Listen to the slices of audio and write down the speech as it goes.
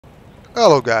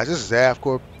Hello guys, this is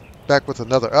Avcoor back with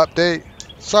another update.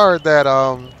 Sorry that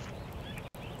I've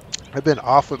been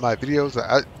off with my videos.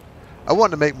 I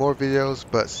wanted to make more videos,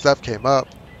 but stuff came up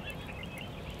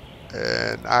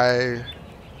and I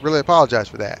really apologize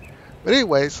for that. But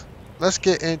anyways, let's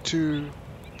get into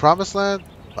Promised Land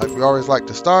like we always like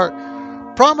to start.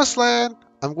 Promised Land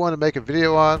I'm going to make a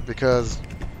video on because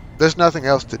there's nothing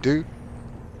else to do.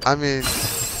 I mean,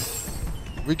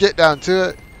 we get down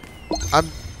to it, I'm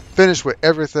finished with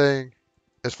everything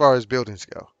as far as buildings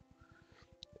go.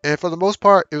 And for the most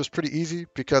part, it was pretty easy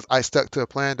because I stuck to a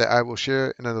plan that I will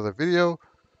share in another video.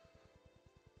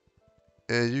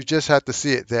 And you just have to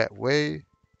see it that way.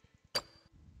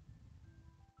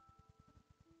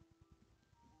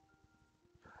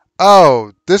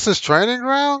 Oh, this is training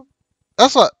ground?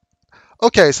 That's what.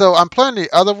 Okay, so I'm playing the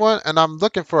other one and I'm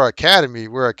looking for Academy,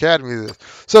 where Academy is.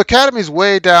 So Academy's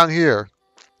way down here.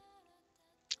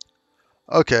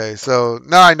 Okay, so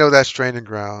now I know that's training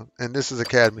ground and this is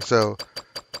Academy. So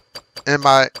in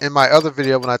my other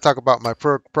video, when I talk about my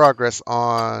progress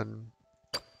on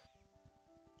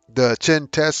the Chin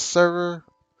test server,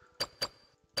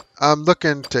 I'm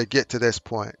looking to get to this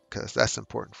point because that's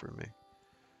important for me.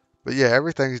 But yeah,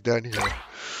 everything's done here.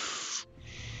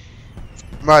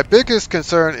 My biggest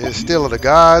concern is still the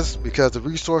guys because the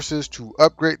resources to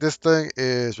upgrade this thing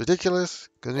is ridiculous.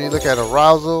 Because when you look at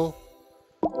arousal,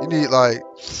 you need like,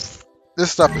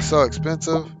 this stuff is so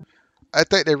expensive. I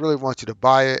think they really want you to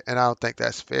buy it, and I don't think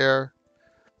that's fair.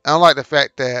 I don't like the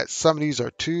fact that some of these are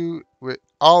 2, with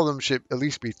all of them should at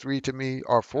least be 3 to me,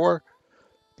 or 4.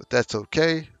 But that's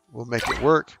okay. We'll make it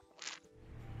work.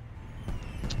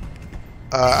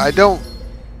 I don't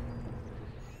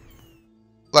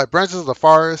like Branches of the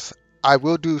Forest. I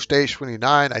will do stage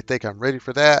 29. I think I'm ready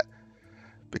for that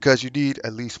because you need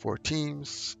at least 4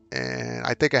 teams, and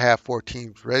I think I have 4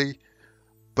 teams ready.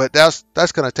 But that's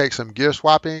going to take some gear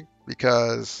swapping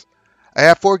because I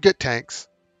have 4 good tanks,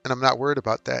 and I'm not worried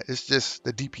about that. It's just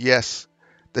the DPS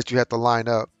that you have to line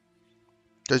up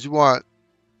because you want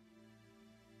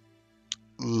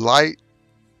light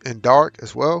and dark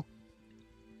as well.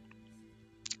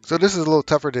 So this is a little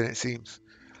tougher than it seems.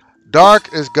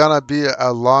 Dark is gonna be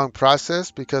a long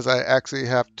process because I actually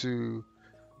have to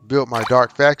build my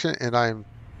dark faction, and I'm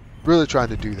really trying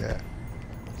to do that.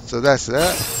 So that's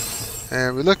that.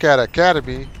 And we look at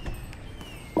Academy.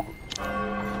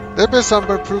 There have been some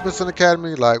improvements in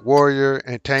Academy, like Warrior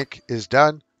and Tank is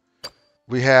done.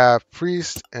 We have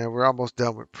Priest, and we're almost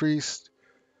done with Priest.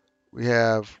 We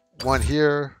have 1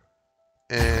 here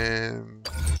and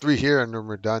 3 here, and then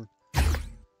we're done.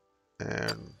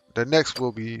 And the next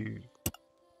will be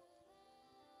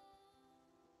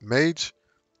Mage.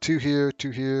 2 here,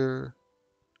 2 here,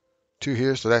 2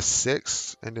 here, so that's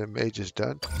 6, and then Mage is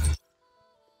done.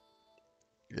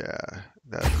 Yeah,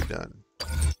 that'll be done.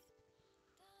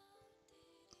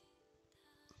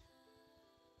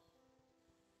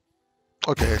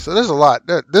 Okay, so there's a lot.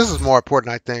 This is more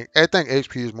important, I think. I think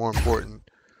HP is more important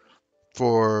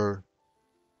for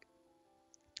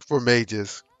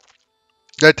mages.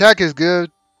 The attack is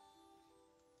good,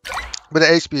 but the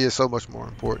HP is so much more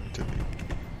important to me.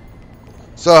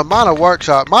 So Mana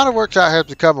Workshop has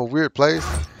become a weird place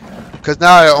because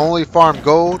now I only farm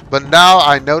gold. But now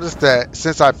I noticed that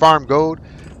since I farm gold,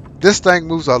 this thing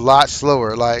moves a lot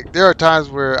slower. Like there are times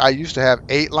where I used to have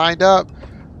 8 lined up,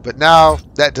 but now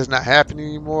that does not happen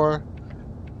anymore.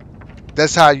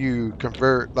 That's how you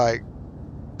convert like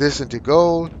this into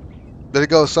gold, but it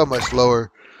goes so much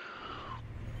slower.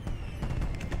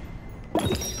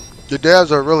 The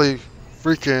devs are really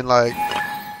freaking like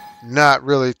not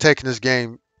really taking this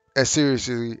game as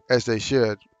seriously as they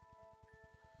should.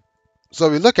 So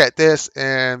we look at this,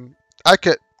 and I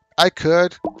could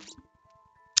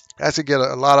actually get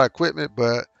a lot of equipment,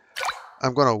 but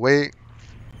I'm gonna wait.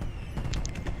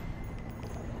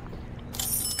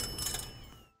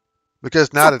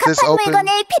 Because now that this open,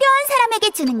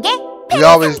 we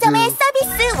always do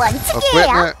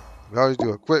equipment. We always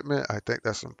do equipment. I think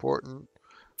that's important.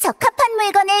 적합한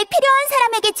물건을 필요한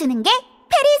사람에게 주는 게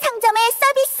페리 상점의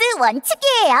서비스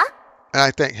원칙이에요. And I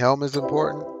think helm is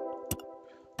important.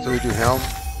 So we do helm.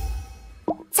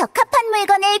 적합한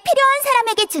물건을 필요한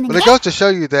사람에게 주는 But it goes to show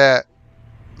you that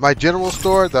my general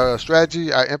store, the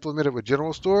strategy I implemented with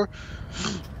general store,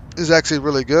 is actually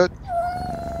really good.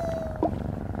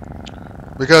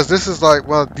 Because this is like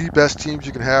one of the best teams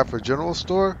you can have for general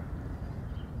store.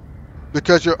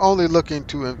 Because you're only looking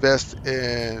to invest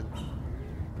in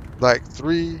like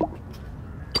three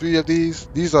of these.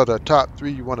 These are the top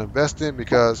 3 you want to invest in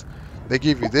because they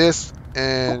give you this,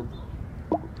 and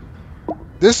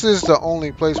this is the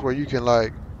only place where you can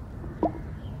like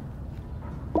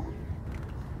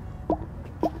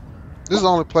This is the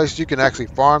only place you can actually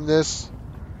farm this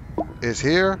is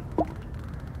here.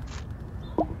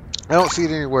 I don't see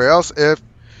it anywhere else. If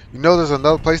you know there's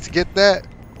another place to get that,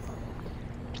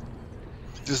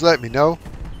 just let me know.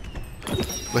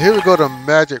 But here we go to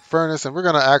Magic Furnace, and we're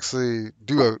gonna actually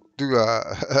do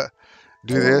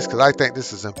this because I think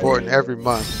this is important every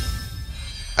month.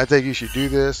 I think you should do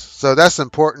this. So that's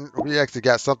important. We actually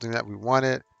got something that we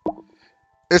wanted.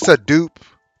 It's a dupe.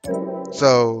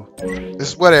 So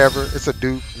it's whatever. It's a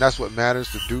dupe, and that's what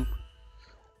matters, the dupe.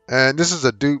 And this is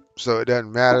a dupe, so it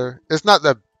doesn't matter. It's not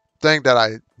the thing that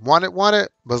I wanted,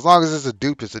 but as long as it's a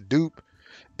dupe, it's a dupe.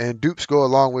 And dupes go a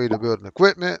long way to building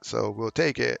equipment, so we'll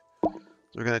take it. So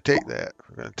we're going to take that.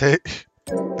 We're going to take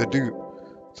the dupe.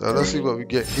 So let's see what we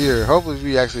get here. Hopefully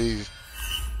we actually,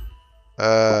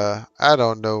 I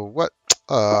don't know what,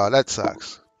 that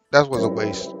sucks. That was a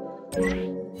waste.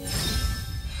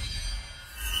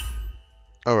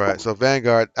 Alright, so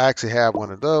Vanguard, I actually have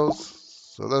one of those.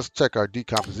 So let's check our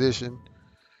decomposition.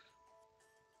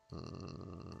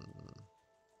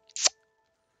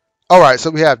 Alright,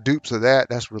 so we have dupes of that.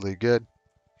 That's really good.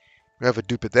 We have a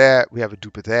dupe of that. We have a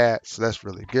dupe of that. So that's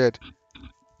really good.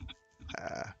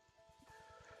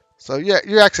 So yeah,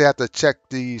 you actually have to check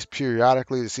these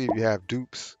periodically to see if you have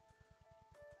dupes.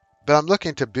 But I'm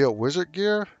looking to build wizard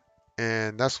gear,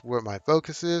 and that's where my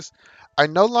focus is. I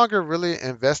no longer really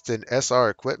invest in SR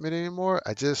equipment anymore.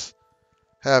 I just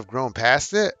have grown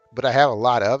past it, but I have a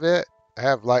lot of it. I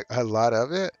have like a lot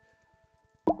of it.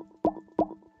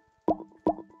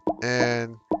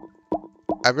 And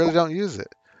I really don't use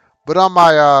it. But on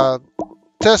my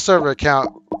test server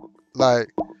account,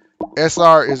 like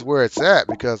SR is where it's at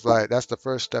because like that's the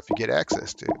first stuff you get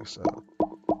access to. So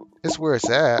it's where it's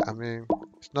at. I mean,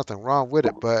 there's nothing wrong with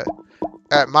it, but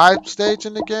at my stage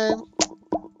in the game,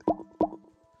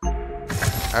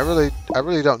 I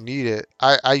really don't need it.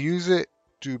 I use it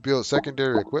to build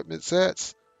secondary equipment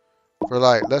sets for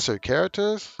like lesser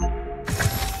characters.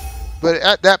 But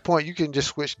at that point, you can just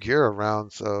switch gear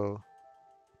around, so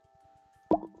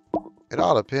it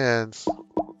all depends.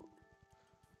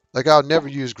 Like, I'll never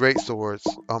use great swords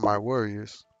on my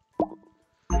warriors.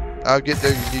 I'll get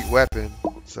their unique weapon,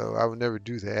 so I would never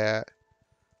do that.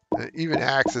 And even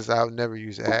axes, I would never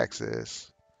use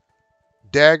axes.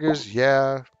 Daggers,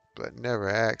 yeah, but never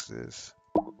axes.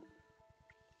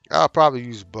 I'll probably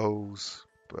use bows,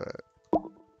 but...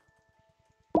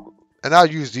 And I'll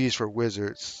use these for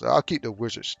wizards. So I'll keep the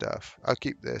wizard stuff. I'll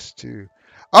keep this too.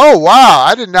 Oh, wow.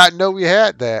 I did not know we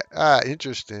had that.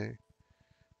 Interesting.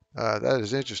 That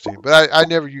is interesting. But I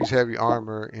never use heavy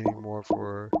armor anymore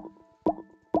for...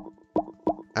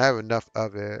 I have enough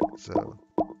of it, so...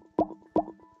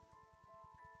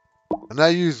 And I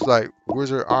use, like,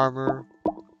 wizard armor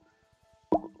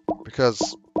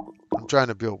because I'm trying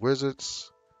to build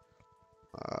wizards.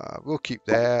 We'll keep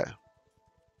that.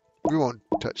 We won't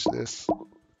touch this.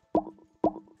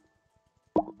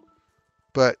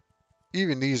 But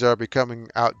even these are becoming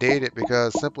outdated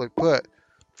because, simply put,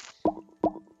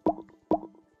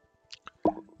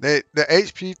 the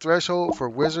HP threshold for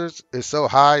wizards is so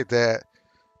high that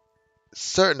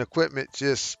certain equipment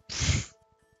just,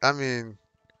 I mean,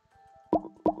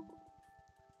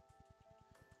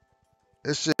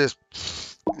 it's just,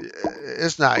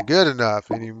 it's not good enough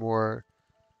anymore.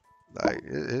 Like,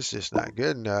 it's just not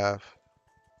good enough.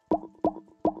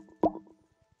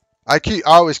 I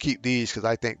always keep these because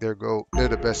I think they're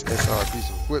the best SR piece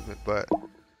of equipment. But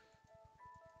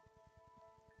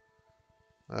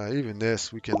even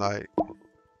this, we can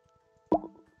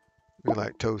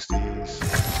toast these.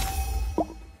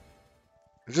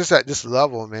 It's just at this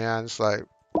level, man. It's like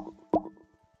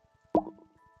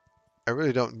I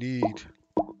really don't need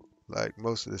like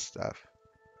most of this stuff.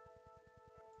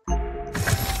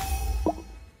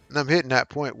 And I'm hitting that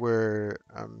point where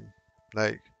I'm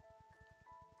like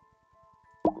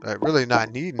really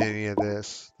not needing any of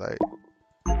this. Like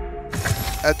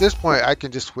at this point, I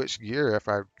can just switch gear if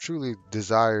I truly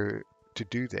desire to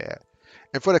do that.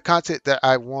 And for the content that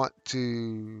I want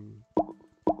to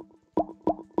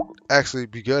actually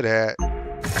be good at,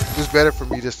 it's better for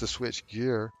me just to switch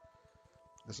gear.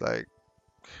 It's like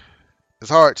it's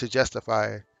hard to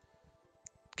justify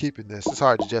keeping this. It's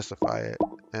hard to justify it,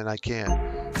 and I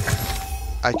can't.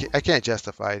 I can't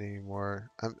justify it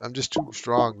anymore. I'm just too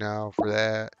strong now for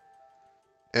that.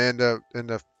 And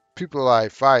the people I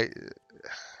fight,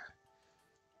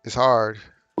 it's hard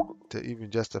to even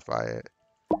justify it.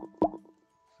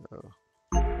 So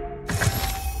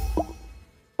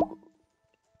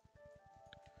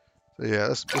yeah,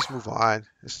 let's move on.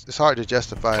 It's hard to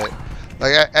justify it.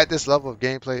 Like at this level of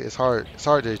gameplay, it's hard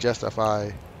to justify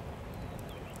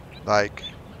like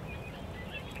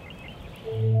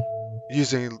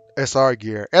using SR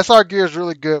gear. SR gear is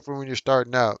really good for when you're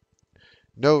starting out.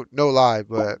 No lie,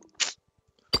 but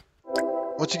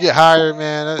once you get higher,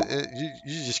 man,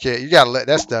 you just can't. You gotta let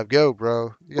that stuff go,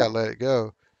 bro. You gotta let it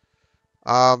go.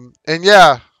 And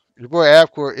yeah, your boy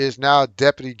Avcoor is now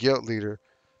deputy guild leader.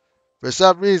 For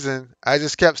some reason, I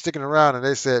just kept sticking around, and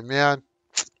they said, "Man,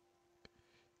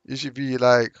 you should be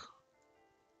like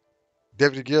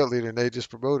deputy guild leader," and they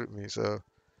just promoted me. So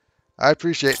I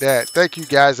appreciate that. Thank you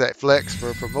guys at Flex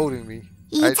for promoting me.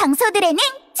 이 장소들에는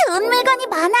좋은 물건이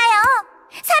많아요.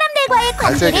 사람들과의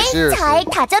I take it 관계를 seriously. 잘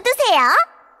다져두세요.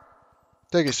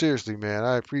 Take it seriously, man.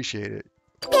 I appreciate it.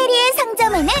 페리의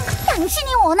상점에는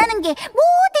당신이 원하는 게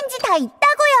뭐든지 다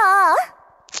있다고요.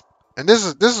 And this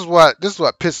is what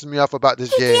pisses me off about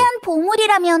this game. 희귀한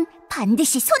보물이라면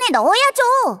반드시 손에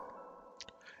넣어야죠.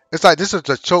 It's like this is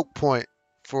a choke point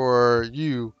for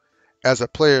you as a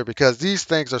player because these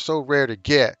things are so rare to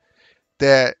get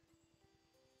that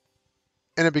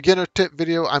in a beginner tip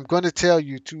video, I'm going to tell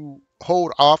you to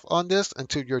hold off on this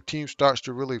until your team starts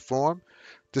to really form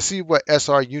to see what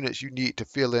SR units you need to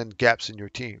fill in gaps in your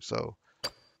team. So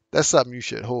that's something you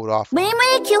should hold off on.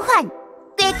 물물 교환,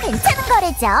 꽤 괜찮은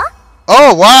거래죠.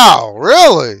 Oh, wow.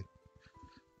 Really?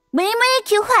 물물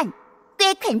교환,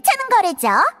 꽤 괜찮은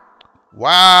거래죠.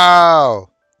 Wow.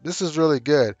 This is really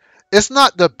good. It's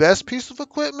not the best piece of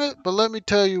equipment, but let me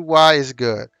tell you why it's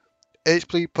good.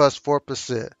 HP plus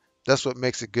 4%. That's what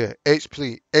makes it good.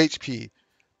 HP.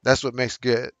 That's what makes it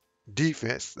good.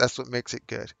 Defense. That's what makes it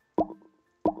good.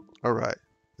 All right.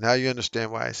 Now you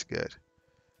understand why it's good.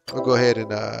 We'll go ahead and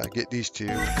get these two.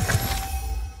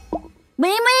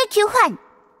 물물 교환,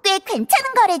 꽤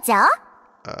괜찮은 거래죠.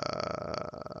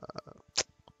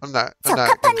 I'm not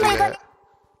적합한 gonna do 물건. that.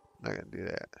 Not gonna do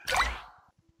that.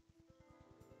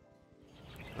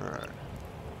 All right.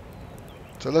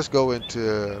 So let's go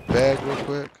into bag real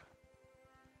quick.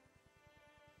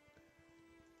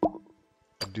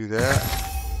 Do that.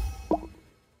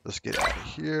 Let's get out of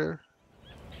here.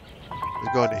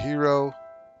 Let's go into hero.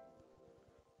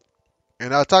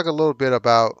 And I'll talk a little bit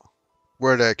about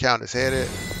where the account is headed.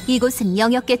 이곳은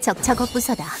영역계적 작업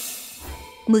부서다.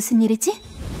 무슨 일이지?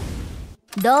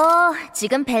 너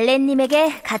지금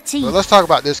벨렌님에게 같이 But let's talk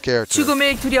about this character.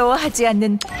 죽음을 두려워하지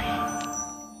않는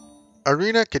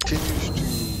Arena continues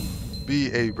to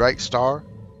be a bright star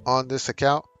on this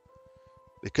account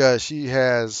because she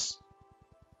has.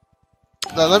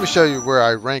 Now let me show you where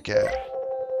I rank at.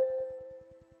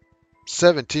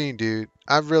 17, dude.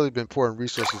 I've really been pouring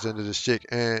resources into this chick,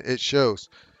 and it shows.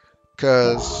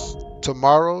 Cause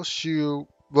tomorrow she'll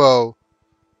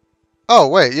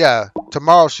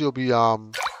tomorrow she'll be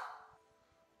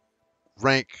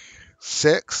rank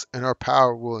 6, and her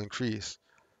power will increase.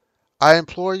 I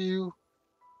implore you,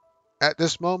 at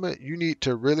this moment, you need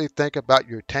to really think about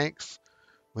your tanks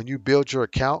when you build your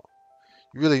account.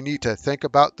 You really need to think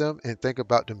about them and think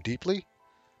about them deeply.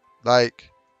 Like,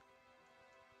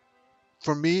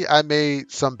 for me, I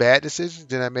made some bad decisions,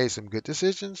 then I made some good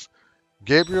decisions.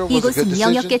 Gabriel was a good 이곳은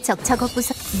decision. 영역계적 작업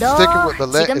부서. 너 Sticking with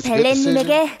Ballet 지금 is a good decision.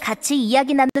 벨렌님에게 같이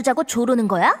이야기 나누자고 조르는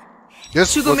거야?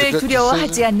 This was a 죽음을 good 두려워하지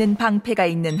decision. 않는 방패가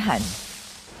있는 한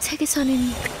책에서는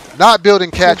Not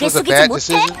building Catch was a 고개 bad 숙이지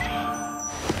decision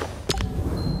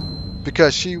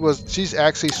because she's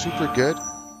actually super good.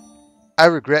 I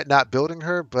regret not building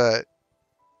her, but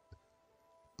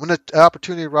when the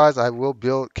opportunity arises, I will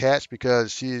build Catch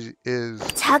because she is.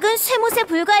 작은 쇠못에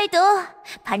불과해도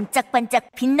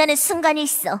반짝반짝 빛나는 순간이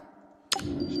있어.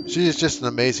 She is just an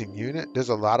amazing unit. There's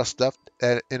a lot of stuff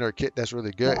in her kit that's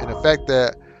really good, and the fact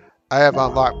that I have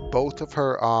unlocked both of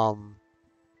her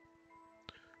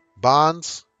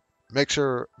bonds makes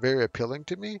her very appealing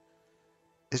to me.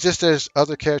 It's just there's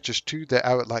other characters too that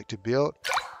I would like to build,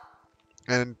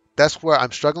 and that's where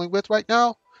I'm struggling with right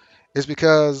now, is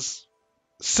because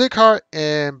Sighart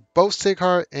and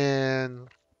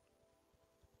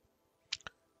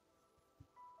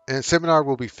Seminar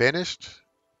will be finished,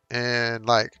 and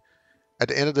like at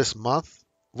the end of this month,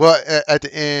 well, at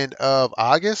the end of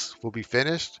August will be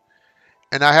finished,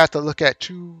 and I have to look at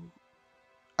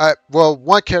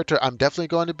one character I'm definitely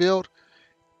going to build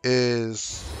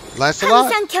is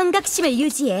Lancelot. 항상 경각심을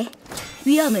유지해.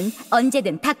 위험은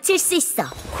언제든 닥칠 수 있어.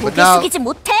 But 고개 now- 숙이지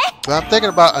못해? But I'm thinking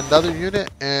about another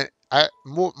unit, and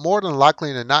more than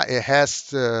likely than not, it has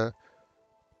to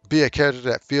be a character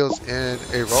that fills in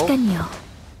a role. 시간이요.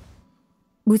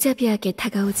 무자비하게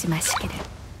다가오지 마시기를.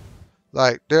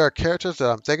 Like, there are characters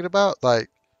that I'm thinking about. Like,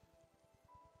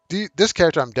 this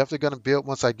character I'm definitely going to build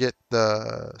once I get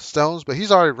the stones, but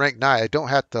he's already ranked 9. I don't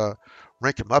have to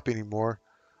rank him up anymore.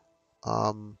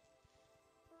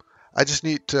 I just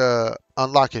need to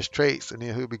unlock his traits, and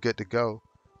then he'll be good to go.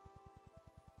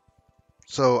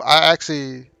 So I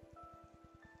actually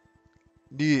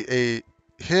need a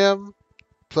him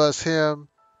plus him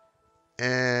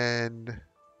and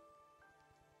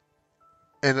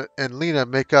Lena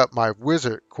make up my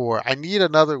wizard core. I need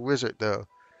another wizard though.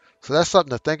 So that's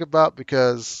something to think about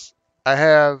because I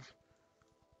have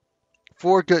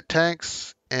 4 good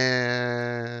tanks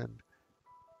and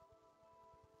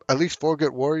at least 4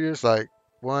 good warriors. Like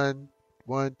 1,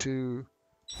 2,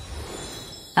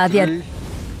 아비아 3.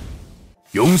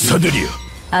 용사들이여.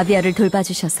 아비아를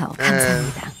돌봐주셔서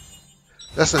감사합니다.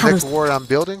 That's the next warrior I'm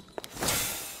building.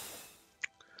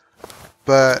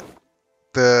 But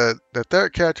the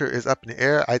third character is up in the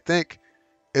air. I think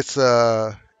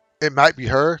it might be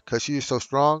her because she is so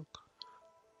strong,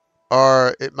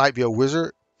 or it might be a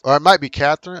wizard, or it might be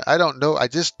Catherine. I don't know. I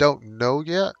just don't know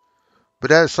yet. But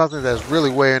that is something that's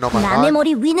really weighing on my 남의 mind.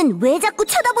 머리 위는 왜 자꾸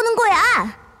쳐다보는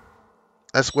거야?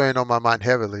 That's weighing on my mind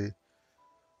heavily.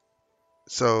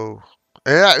 So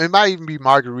yeah, it might even be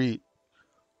Marguerite,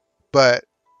 but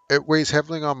it weighs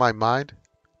heavily on my mind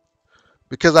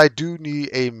because I do need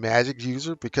a magic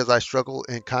user because I struggle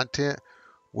in content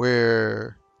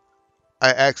where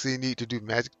I actually need to do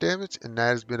magic damage, and that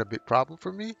has been a big problem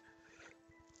for me.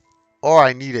 Or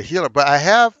I need a healer, but I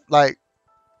have like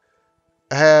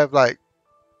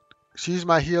she's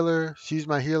my healer,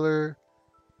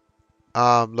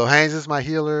 Lohan's is my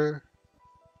healer,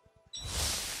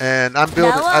 and I've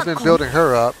been building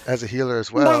her up as a healer as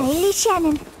나 well.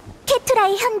 엘리시아는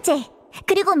케투라의 형제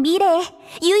그리고 미래의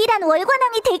유일한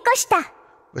월관왕이 될 것이다.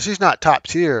 But she's not top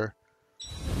tier.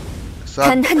 So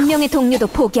단 한 명의 동료도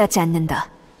포기하지 않는다.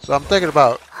 So I'm thinking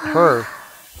about her.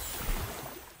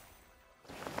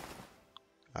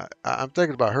 I'm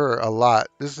thinking about her a lot.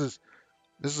 This is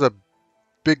a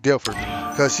big deal for me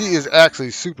because she is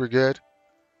actually super good.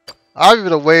 Obviously,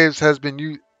 the waves has been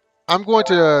used. I'm going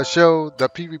to show the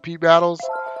PvP battles.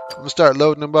 I'm gonna start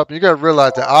loading them up. And you gotta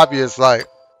realize that Avi is like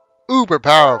uber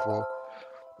powerful,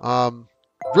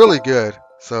 really good.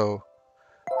 So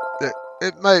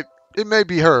it may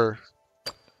be her,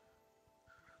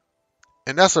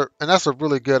 and that's a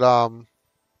really good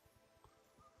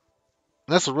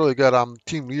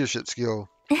team leadership skill.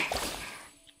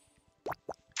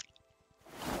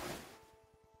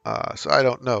 So I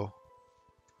don't know,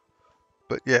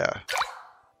 but yeah,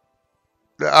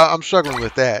 I'm struggling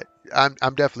with that. I'm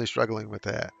definitely struggling with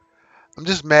that. I'm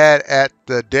just mad at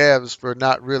the devs for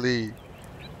not really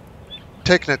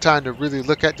taking the time to really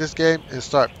look at this game and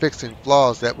start fixing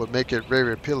flaws that would make it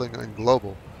very appealing and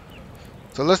global.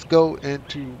 So let's go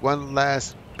into one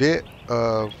last bit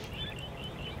of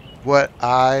what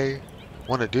I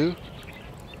want to do.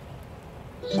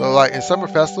 So like in Summer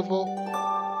Festival,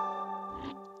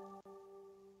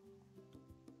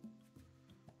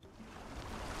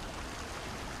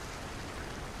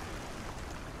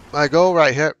 my goal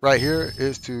right here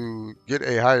is to get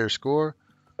a higher score.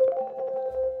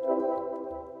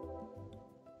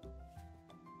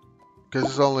 Because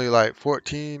it's only like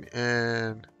 14,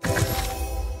 and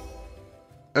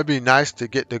it'd be nice to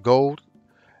get the gold.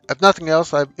 If nothing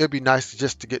else, it'd be nice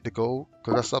just to get the gold,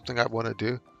 because that's something I want to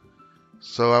do.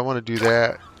 So I want to do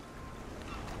that.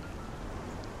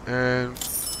 And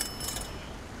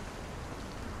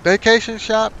vacation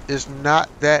shop is not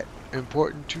that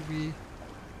important to me.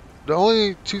 The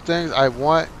only 2 things I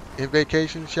want in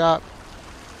vacation shop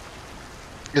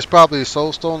is probably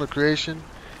Soulstone of Creation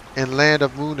and Land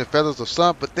of Moon and Feathers of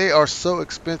Sun, but they are so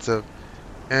expensive,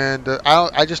 and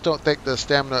I just don't think the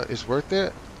stamina is worth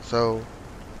it. So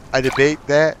I debate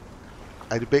that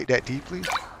deeply.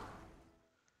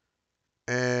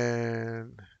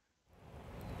 And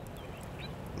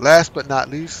last but not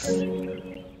least,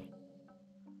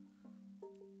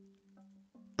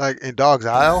 like in Dog's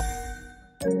Isle,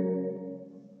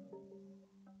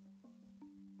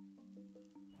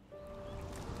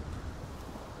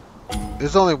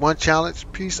 there's only one challenge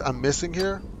piece I'm missing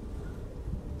here.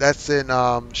 That's in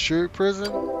Shuri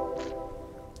Prison.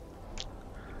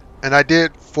 And I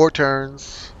did 4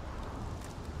 turns.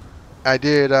 I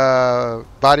did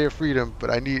Body of Freedom,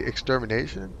 but I need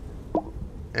Extermination.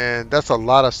 And that's a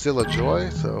lot of Seal of Joy,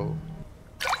 so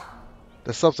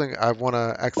that's something I want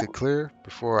to actually clear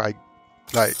before I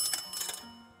like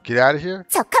get out of here.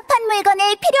 적합한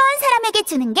물건을 필요한 사람에게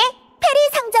주는 게 페리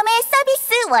상점의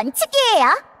서비스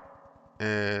원칙이에요.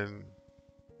 And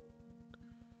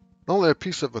the only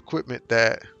piece of equipment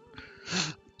that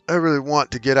I really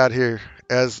want to get out here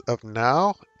as of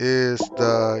now is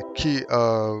the key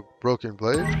of Broken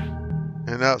Blade.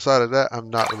 And outside of that,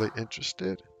 I'm not really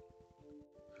interested.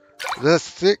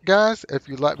 That's it, guys. If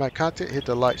you like my content, hit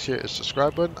the like, share, and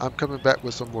subscribe button. I'm coming back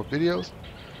with some more videos.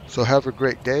 So have a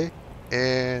great day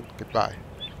and goodbye.